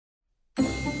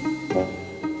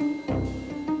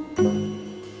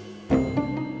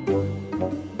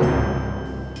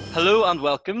Hello and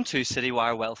welcome to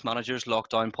Citywire Wealth Managers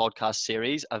Lockdown podcast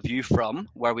series, A View From,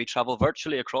 where we travel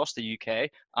virtually across the UK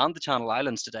and the Channel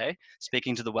Islands today,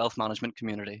 speaking to the wealth management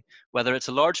community. Whether it's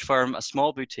a large firm, a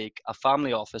small boutique, a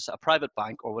family office, a private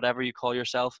bank, or whatever you call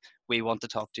yourself, we want to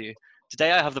talk to you.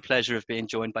 Today I have the pleasure of being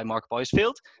joined by Mark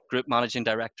Bousfield, Group Managing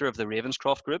Director of the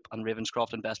Ravenscroft Group and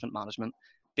Ravenscroft Investment Management.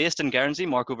 Based in Guernsey,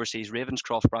 Mark oversees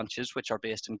Ravenscroft branches, which are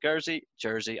based in Guernsey,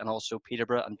 Jersey, and also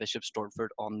Peterborough and Bishop Stortford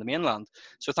on the mainland.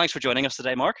 So thanks for joining us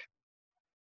today, Mark.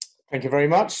 Thank you very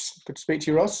much. Good to speak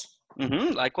to you, Ross.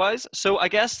 Likewise. So I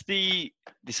guess the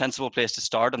sensible place to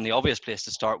start and the obvious place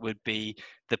to start would be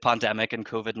the pandemic and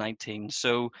COVID-19.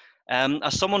 So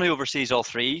as someone who oversees all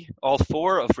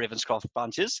four of Ravenscroft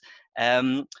branches,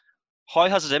 how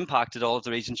has it impacted all of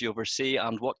the regions you oversee,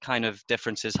 and what kind of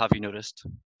differences have you noticed?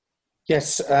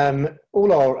 Yes,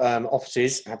 all our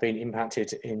offices have been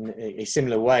impacted in a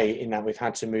similar way, in that we've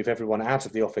had to move everyone out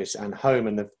of the office and home.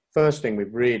 And the first thing we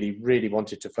really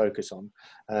wanted to focus on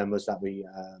was that we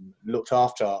looked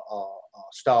after our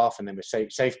staff, and then we're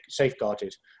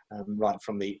safeguarded right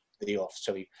from the off.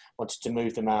 So we wanted to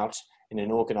move them out in an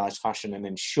organised fashion and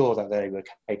ensure that they were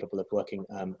capable of working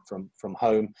from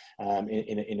home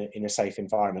in a safe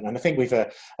environment. And I think we've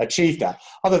achieved that.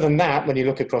 Other than that, when you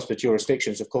look across the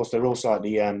jurisdictions, of course, they're all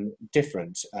slightly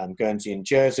different. Guernsey and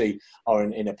Jersey are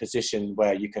in a position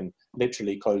where you can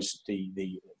literally close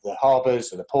the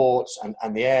harbours, the ports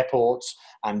and the airports,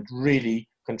 and really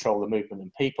control the movement of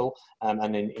people.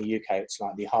 And in the UK, it's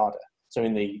slightly harder. So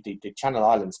in the Channel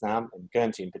Islands now, in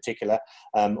Guernsey in particular,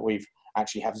 we've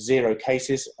actually have 0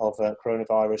 cases of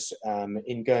coronavirus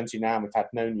in Guernsey now, and we've had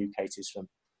no new cases from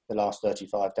the last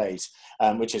 35 days,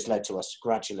 which has led to us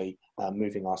gradually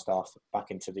moving our staff back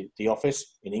into the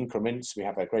office in increments. We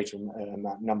have a greater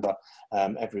number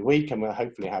every week, and we'll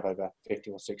hopefully have over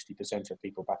 50 or 60% of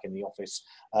people back in the office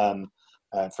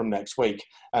from next week.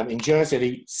 In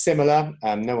Jersey, similar.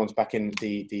 No one's back in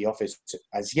the office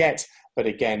as yet, but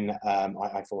again,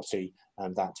 I foresee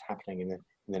that happening in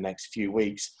the next few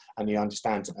weeks. And you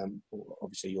understand,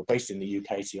 obviously you're based in the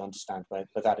UK, so you understand where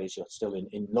that is. You're still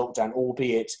in lockdown,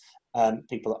 albeit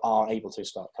people are able to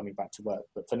start coming back to work.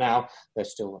 But for now, they're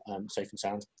still safe and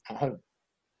sound at home.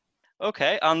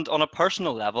 Okay, and on a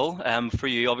personal level, for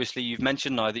you, obviously you've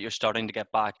mentioned now that you're starting to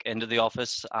get back into the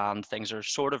office and things are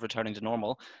sort of returning to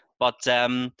normal. But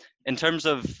in terms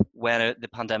of when the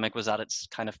pandemic was at its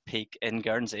kind of peak in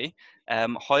Guernsey,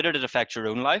 how did it affect your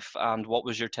own life, and what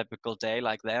was your typical day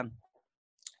like then?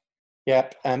 Yeah,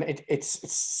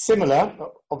 it's similar.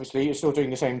 Obviously, you're still doing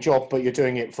the same job, but you're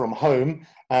doing it from home,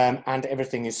 and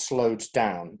everything is slowed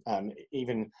down.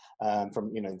 Even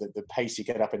from the pace you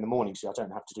get up in the morning, so I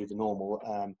don't have to do the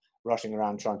normal rushing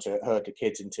around trying to herd the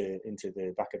kids into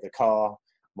the back of the car,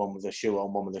 one with a shoe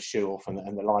on, one with a shoe off,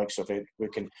 and the likes of it.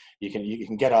 You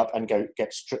can get up and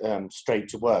get straight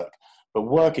to work. But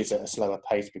work is at a slower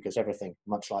pace because everything,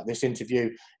 much like this interview,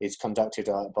 is conducted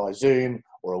by Zoom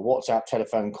or a WhatsApp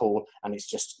telephone call, and it's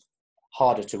just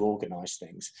harder to organise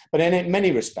things. But in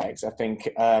many respects, I think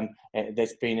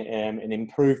there's been an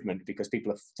improvement because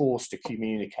people are forced to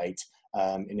communicate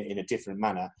in a different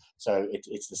manner. So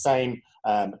it's the same,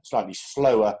 slightly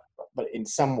slower, but in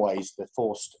some ways the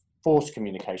forced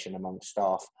communication among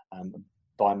staff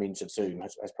by means of Zoom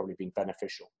has probably been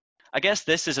beneficial. I guess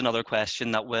this is another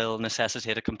question that will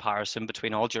necessitate a comparison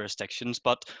between all jurisdictions,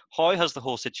 but how has the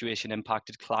whole situation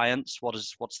impacted clients?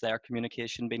 What's their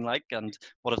communication been like, and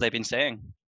what have they been saying?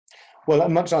 Well,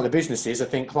 much like the businesses, I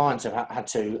think clients have had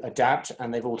to adapt,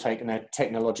 and they've all taken a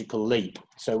technological leap.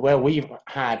 So where we've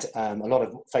had a lot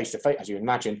of face-to-face, as you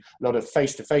imagine, a lot of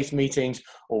face-to-face meetings,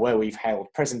 or where we've held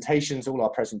presentations, all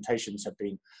our presentations have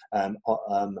been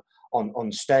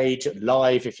on stage,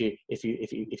 live,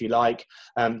 if you like.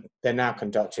 They're now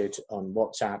conducted on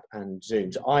WhatsApp and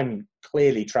Zoom. So I'm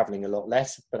clearly traveling a lot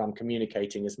less, but I'm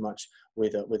communicating as much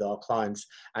with our clients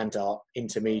and our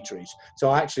intermediaries.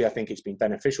 So I think it's been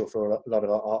beneficial for a lot of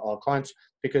our clients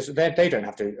because they don't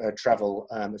have to travel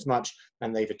as much,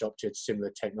 and they've adopted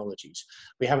similar technologies.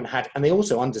 We haven't had, and they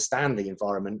also understand the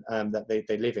environment that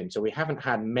they live in. So we haven't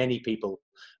had many people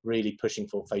really pushing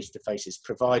for face-to-faces,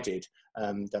 provided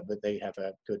that they have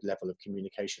a good level of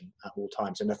communication at all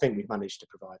times. And I think we've managed to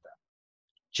provide that.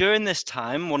 During this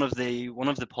time, one of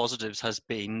the positives has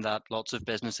been that lots of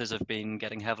businesses have been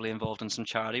getting heavily involved in some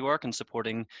charity work and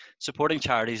supporting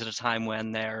charities at a time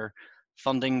when their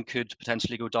funding could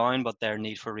potentially go down, but their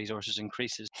need for resources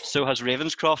increases. So has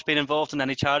Ravenscroft been involved in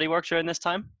any charity work during this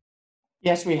time?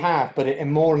 Yes, we have, but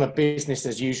more on a business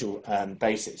as usual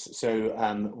basis.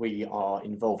 So we are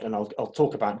involved, and I'll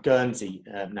talk about Guernsey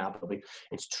now, but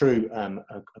it's true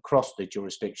across the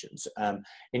jurisdictions.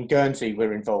 In Guernsey,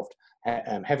 we're involved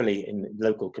heavily in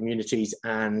local communities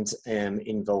and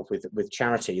involved with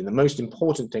charity. And the most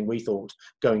important thing we thought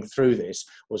going through this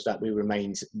was that we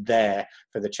remained there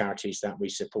for the charities that we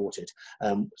supported.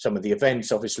 Some of the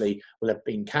events obviously will have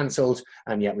been cancelled,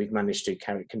 and yet we've managed to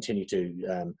continue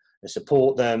to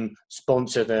support them,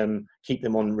 sponsor them, keep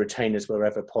them on retainers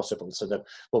wherever possible. So that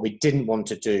what we didn't want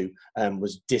to do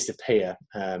was disappear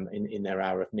in their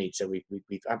hour of need. So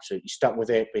we've absolutely stuck with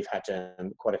it. We've had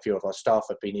quite a few of our staff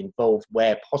have been involved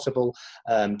where possible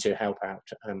to help out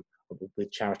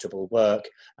with charitable work,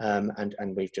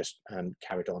 and we've just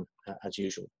carried on as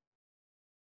usual.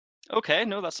 Okay,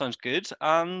 no, that sounds good.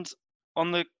 And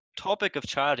on the topic of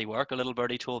charity work, a little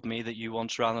birdie told me that you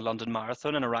once ran the London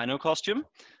Marathon in a rhino costume.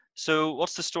 So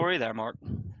what's the story there, Mark?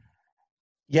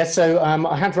 Yes, so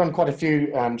I have run quite a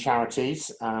few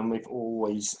charities. We've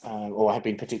always, or have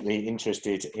been particularly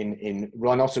interested in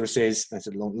rhinoceroses. There's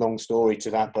a long story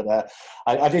to that, but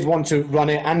I did want to run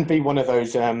it and be one of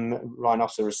those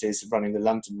rhinoceroses running the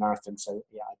London Marathon. So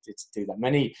yeah, I did do that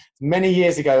many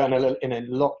years ago, and in a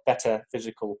lot better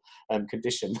physical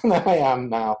condition than I am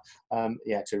now.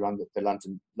 To run the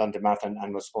London Marathon,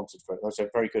 and was sponsored for it. It was a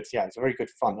very good, it's a very good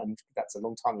fun, and that's a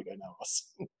long time ago now.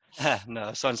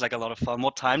 No, sounds like a lot of fun.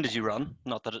 What time did you run?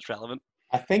 Not that it's relevant.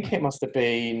 I think it must have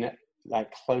been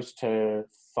like close to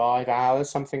 5 hours,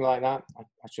 something like that.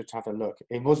 I should have a look.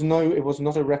 It was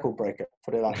not a record breaker,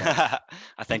 put it that way.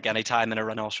 I think any time in a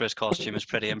rhinoceros costume is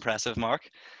pretty impressive, Mark.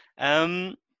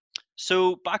 Um,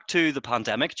 so back to the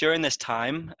pandemic. During this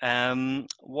time,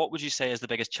 what would you say is the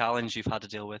biggest challenge you've had to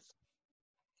deal with?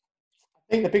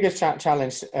 I think the biggest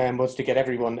challenge was to get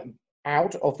everyone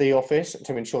out of the office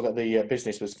to ensure that the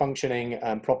business was functioning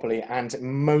properly, and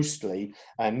most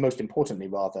importantly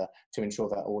rather, to ensure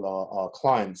that all our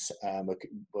clients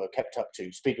were kept up to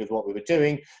speed with what we were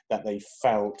doing, that they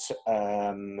felt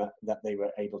that they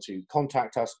were able to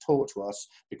contact us, talk to us,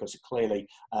 because clearly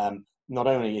not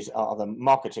only are the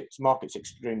markets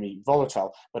extremely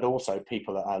volatile, but also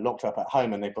people are locked up at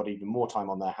home and they've got even more time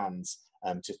on their hands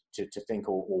to think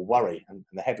or worry, and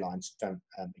the headlines don't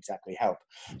exactly help.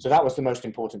 So that was the most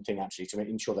important thing, actually, to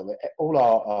ensure that all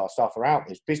our staff are out.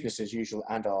 There's business as usual,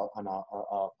 and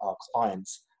our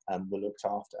clients were looked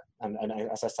after. And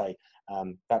as I say,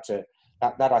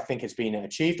 that I think has been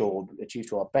achieved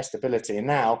to our best ability. And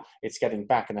now it's getting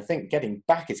back. And I think getting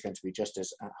back is going to be just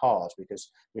as hard, because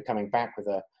we're coming back with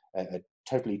a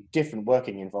totally different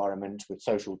working environment with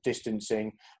social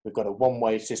distancing. We've got a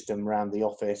one-way system around the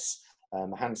office,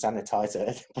 hand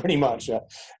sanitizer pretty much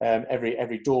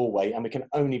every doorway, and we can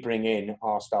only bring in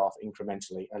our staff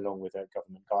incrementally along with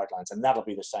government guidelines, and that'll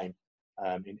be the same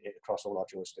across all our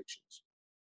jurisdictions.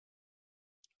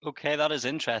 Okay, that is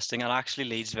interesting and actually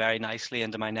leads very nicely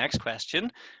into my next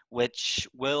question, which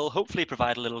will hopefully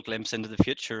provide a little glimpse into the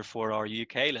future for our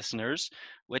UK listeners,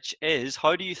 which is,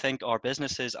 how do you think our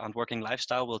businesses and working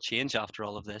lifestyle will change after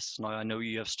all of this? Now, I know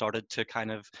you have started to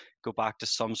kind of go back to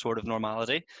some sort of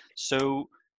normality. So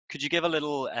could you give a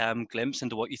little glimpse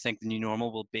into what you think the new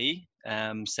normal will be,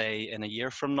 say in a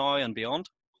year from now and beyond?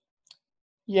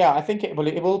 Yeah, I think it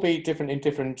will be different in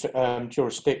different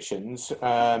jurisdictions.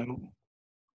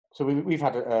 So we've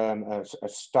had a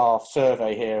staff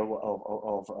survey here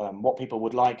of what people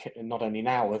would like, not only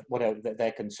now, what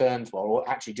their concerns were, or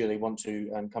actually do they want to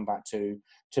come back to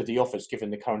the office given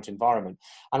the current environment.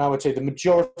 And I would say the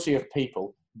majority of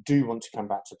people do want to come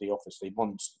back to the office. They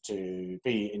want to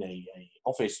be in a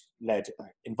office-led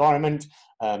environment,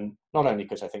 not only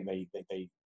because I think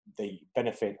they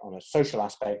benefit on a social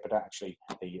aspect, but actually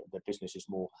the business is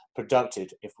more productive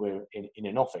if we're in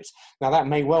an office. Now that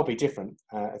may well be different,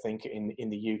 I think, in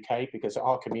the UK, because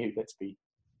our commute, let's be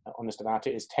honest about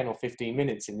it, is 10 or 15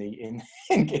 minutes in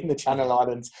the Channel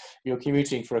Islands. If you're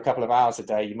commuting for a couple of hours a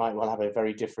day, you might well have a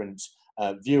very different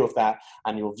view of that,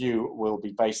 and your view will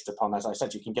be based upon, as I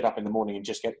said, you can get up in the morning and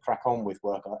just crack on with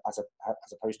work as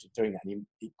opposed to doing that. And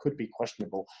it could be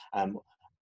questionable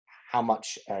how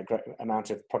much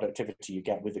amount of productivity you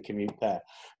get with the commute there.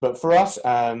 But for us,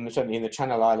 certainly in the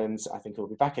Channel Islands, I think we'll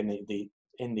be back in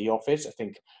the office. I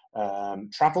think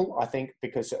travel, I think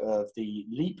because of the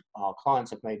leap our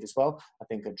clients have made as well, I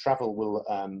think travel will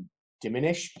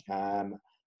diminish.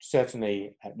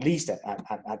 certainly at least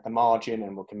at the margin,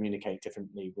 and we'll communicate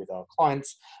differently with our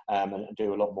clients, and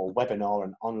do a lot more webinar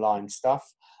and online stuff.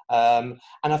 And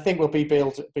I think we'll be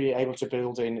able to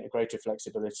build in a greater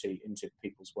flexibility into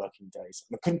people's working days.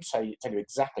 I couldn't tell you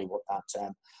exactly what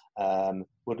that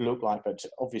would look like, but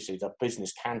obviously the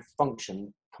business can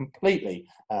function completely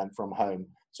from home.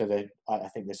 So I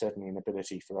think there's certainly an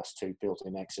ability for us to build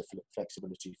in extra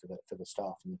flexibility for the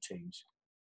staff and the teams.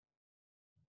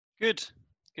 Good.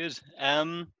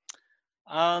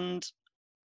 And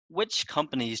which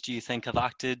companies do you think have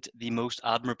acted the most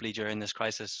admirably during this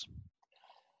crisis?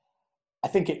 I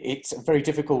think it's very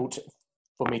difficult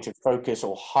for me to focus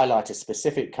or highlight a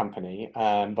specific company,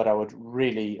 but I would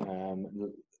really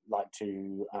like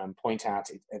to point out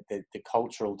the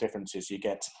cultural differences you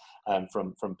get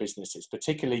from businesses,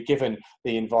 particularly given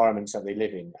the environments that they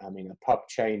live in. I mean, a pub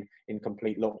chain in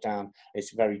complete lockdown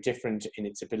is very different in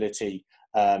its ability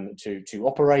to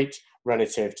operate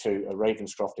relative to a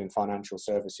Ravenscroft in financial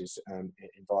services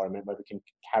environment where we can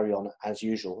carry on as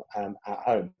usual at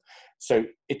home. So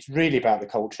it's really about the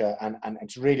culture, and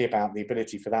it's really about the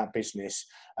ability for that business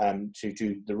to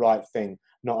do the right thing,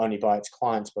 not only by its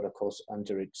clients, but of course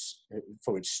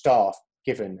for its staff,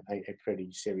 given a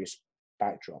pretty serious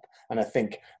backdrop. And I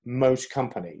think most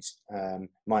companies,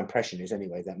 my impression is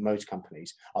anyway, that most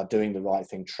companies are doing the right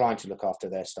thing, trying to look after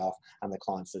their staff and the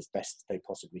clients as best they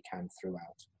possibly can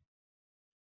throughout.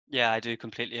 Yeah, I do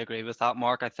completely agree with that,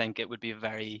 Mark. I think it would be a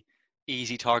very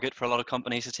easy target for a lot of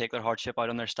companies to take their hardship out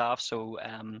on their staff. So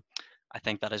I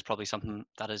think that is probably something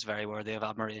that is very worthy of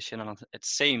admiration, and it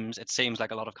seems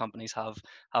like a lot of companies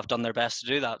have done their best to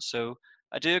do that. So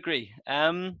I do agree.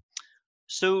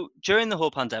 So during the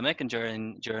whole pandemic and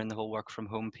during the whole work from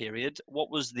home period, what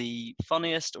was the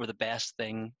funniest or the best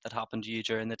thing that happened to you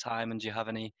during the time? And do you have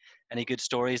any good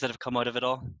stories that have come out of it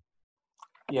all?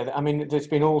 Yeah, I mean, there's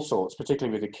been all sorts,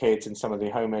 particularly with the kids and some of the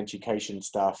home education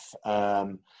stuff,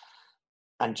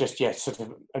 and just sort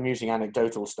of amusing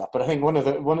anecdotal stuff. But I think one of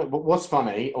what was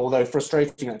funny, although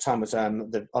frustrating at the time, was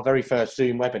our very first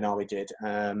Zoom webinar we did.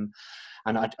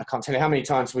 And I can't tell you how many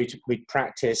times we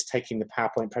practiced taking the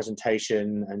PowerPoint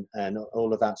presentation and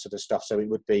all of that sort of stuff, so it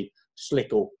would be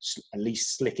slick, or at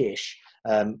least slickish,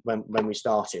 when we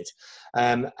started.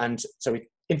 And so we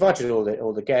invited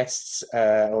all the guests,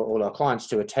 all our clients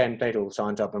to attend. They'd all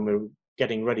signed up, and we were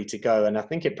getting ready to go. And I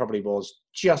think it probably was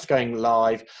just going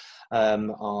live.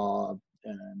 Our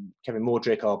Kevin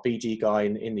Mordrick, our BD guy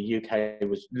in the UK,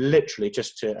 was literally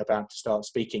just about to start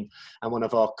speaking, and one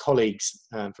of our colleagues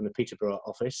from the Peterborough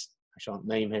office, I shan't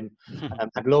name him,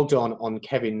 had logged on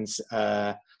Kevin's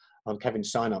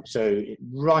sign up. So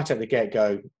right at the get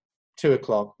go,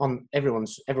 2:00,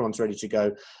 everyone's ready to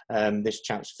go. This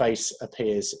chap's face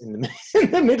appears in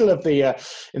the middle of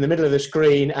the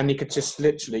screen, and you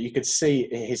could see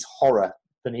his horror.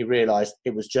 Then he realised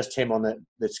it was just him on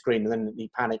the screen, and then he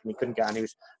panicked and he couldn't get, and he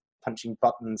was punching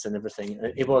buttons and everything.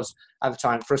 It was at the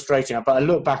time frustrating, but I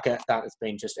look back at that as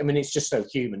being it's just so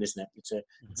human, isn't it?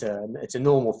 It's a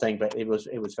normal thing, but it was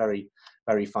very,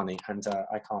 very funny, and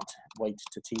I can't wait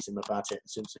to tease him about it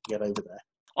as soon as I can get over there.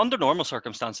 Under normal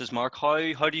circumstances, Mark,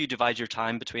 how do you divide your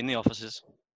time between the offices?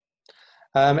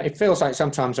 It feels like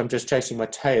sometimes I'm just chasing my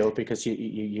tail, because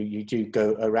you do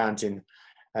go around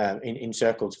in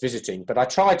circles visiting, but I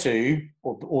try to,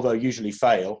 although usually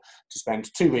fail, to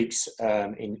spend 2 weeks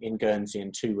in Guernsey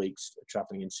and 2 weeks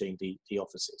travelling and seeing the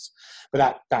offices.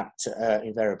 But that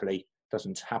invariably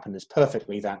doesn't happen as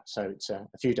perfectly. So it's a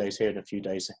few days here and a few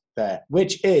days there,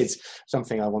 which is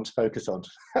something I want to focus on.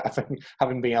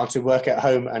 Having been able to work at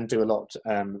home and do a lot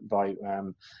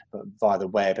via the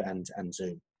web and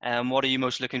Zoom. What are you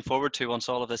most looking forward to once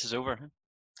all of this is over?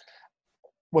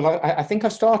 Well, I think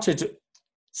I've started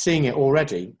seeing it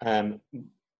already, and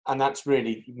that's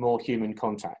really more human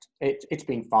contact. It's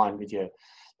been fine with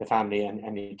the family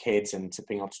and your kids, and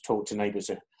being able to talk to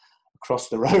neighbours across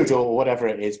the road or whatever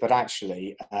it is, but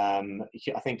actually I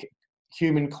think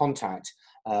human contact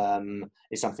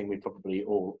is something we probably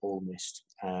all missed,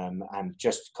 and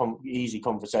just easy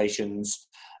conversations,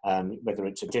 whether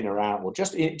it's a dinner out or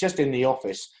just in the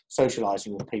office,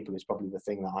 socialising with people is probably the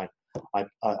thing that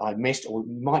I missed, or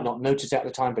might not notice at the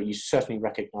time, but you certainly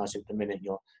recognise it the minute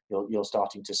you're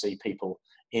starting to see people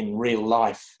in real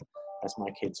life, as my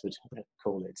kids would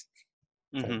call it.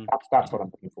 So that's what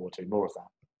I'm looking forward to, more of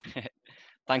that.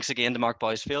 Thanks again to Mark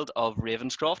Bousfield of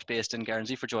Ravenscroft, based in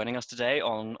Guernsey, for joining us today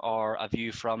on our A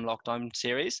View from Lockdown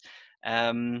series.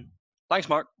 Thanks,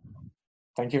 Mark.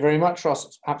 Thank you very much, Ross.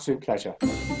 It's an absolute pleasure.